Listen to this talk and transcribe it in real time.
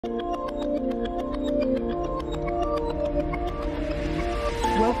Welcome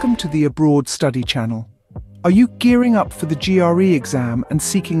to the Abroad Study Channel. Are you gearing up for the GRE exam and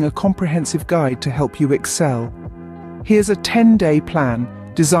seeking a comprehensive guide to help you excel? Here's a 10-day plan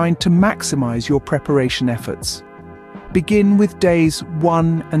designed to maximize your preparation efforts. Begin with days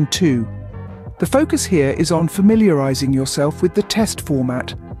 1 and 2. The focus here is on familiarizing yourself with the test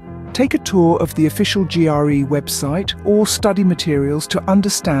format. Take a tour of the official GRE website or study materials to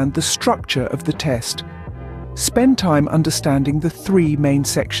understand the structure of the test. Spend time understanding the 3 main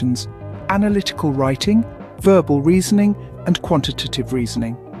sections: analytical writing, verbal reasoning, and quantitative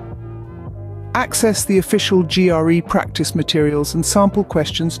reasoning. Access the official GRE practice materials and sample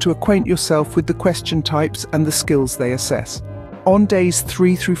questions to acquaint yourself with the question types and the skills they assess. On days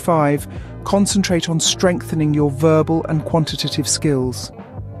 3 through 5, concentrate on strengthening your verbal and quantitative skills.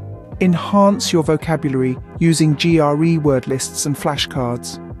 Enhance your vocabulary using GRE word lists and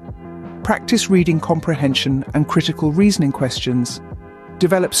flashcards. Practice reading comprehension and critical reasoning questions.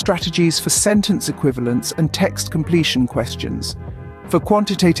 Develop strategies for sentence equivalence and text completion questions. For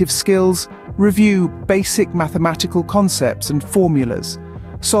quantitative skills, review basic mathematical concepts and formulas.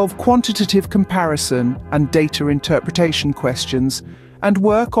 Solve quantitative comparison and data interpretation questions, and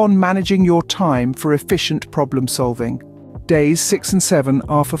work on managing your time for efficient problem solving. Days 6 and 7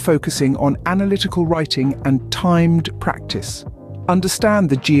 are for focusing on analytical writing and timed practice. Understand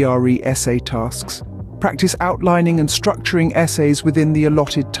the GRE essay tasks. Practice outlining and structuring essays within the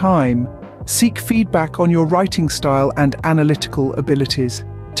allotted time. Seek feedback on your writing style and analytical abilities.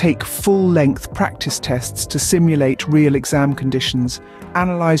 Take full-length practice tests to simulate real exam conditions.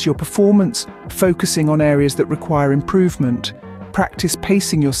 Analyze your performance, focusing on areas that require improvement. Practice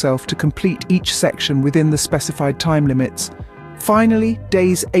pacing yourself to complete each section within the specified time limits. Finally,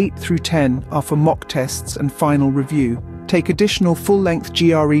 days 8 through 10 are for mock tests and final review. Take additional full-length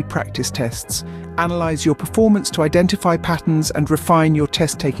GRE practice tests. Analyze your performance to identify patterns and refine your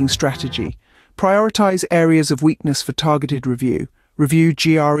test-taking strategy. Prioritize areas of weakness for targeted review. Review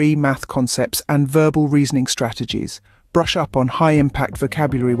GRE math concepts and verbal reasoning strategies. Brush up on high-impact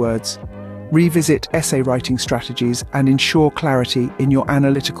vocabulary words. Revisit essay writing strategies and ensure clarity in your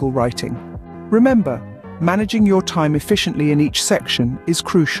analytical writing. Remember, managing your time efficiently in each section is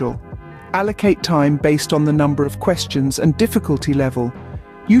crucial. Allocate time based on the number of questions and difficulty level.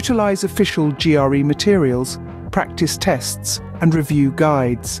 Utilize official GRE materials, practice tests, and review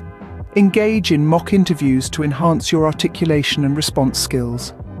guides. Engage in mock interviews to enhance your articulation and response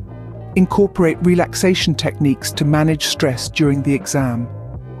skills. Incorporate relaxation techniques to manage stress during the exam.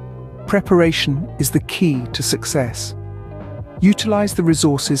 Preparation is the key to success. Utilize the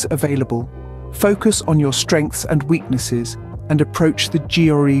resources available. Focus on your strengths and weaknesses and approach the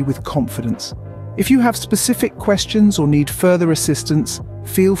GRE with confidence. If you have specific questions or need further assistance,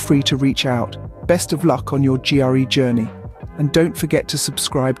 feel free to reach out. Best of luck on your GRE journey. And don't forget to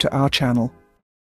subscribe to our channel.